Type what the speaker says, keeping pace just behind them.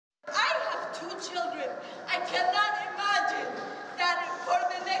children. I cannot imagine that for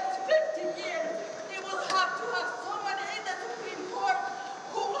the next 50 years they will have to have someone in the Supreme Court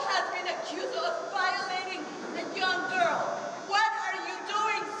who has been accused of violating a young girl. What are you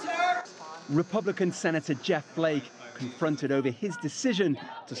doing, sir? Republican Senator Jeff Flake confronted over his decision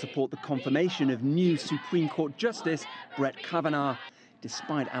to support the confirmation of new Supreme Court Justice Brett Kavanaugh,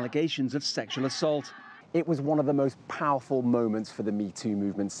 despite allegations of sexual assault. It was one of the most powerful moments for the metoo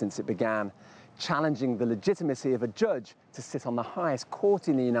movement since it began, challenging the legitimacy of a judge to sit on the highest court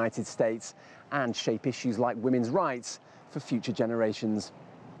in the United States and shape issues like women's rights for future generations.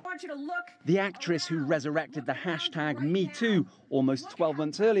 The actress who resurrected the hashtag #MeToo almost 12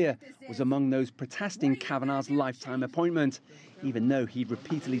 months earlier was among those protesting Kavanaugh's lifetime appointment, even though he'd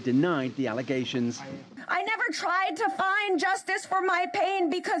repeatedly denied the allegations. I never tried to find justice for my pain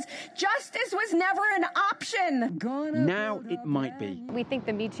because justice was never an option. Now it might be. We think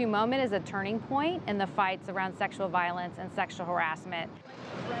the MeToo moment is a turning point in the fights around sexual violence and sexual harassment.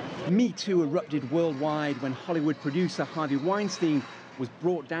 MeToo erupted worldwide when Hollywood producer Harvey Weinstein was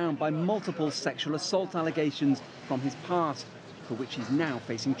brought down by multiple sexual assault allegations from his past, for which he's now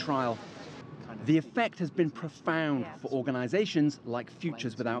facing trial. The effect has been profound for organizations like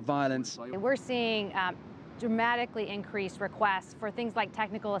Futures Without Violence. We're seeing dramatically increased requests for things like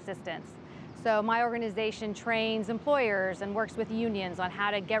technical assistance. So my organization trains employers and works with unions on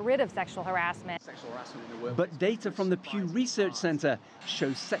how to get rid of sexual harassment. But data from the Pew Research Center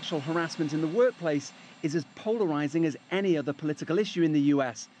shows sexual harassment in the workplace is as polarizing as any other political issue in the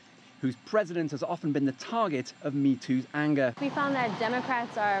US, whose president has often been the target of MeToo's anger. We found that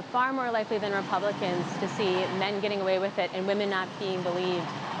Democrats are far more likely than Republicans to see men getting away with it and women not being believed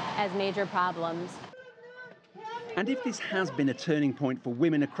as major problems. And if this has been a turning point for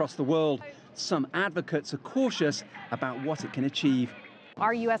women across the world, some advocates are cautious about what it can achieve.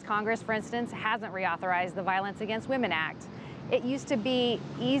 Our U.S. Congress, for instance, hasn't reauthorized the Violence Against Women Act. It used to be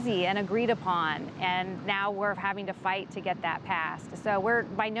easy and agreed upon, and now we're having to fight to get that passed. So we're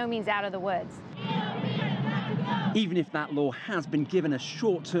by no means out of the woods. Even if that law has been given a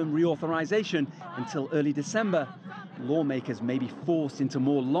short-term reauthorization until early December, lawmakers may be forced into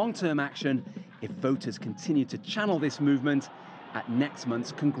more long-term action if voters continue to channel this movement at next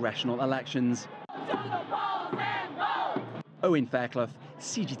month's congressional elections. Owen, Fairclough,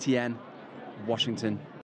 CGTN, Washington.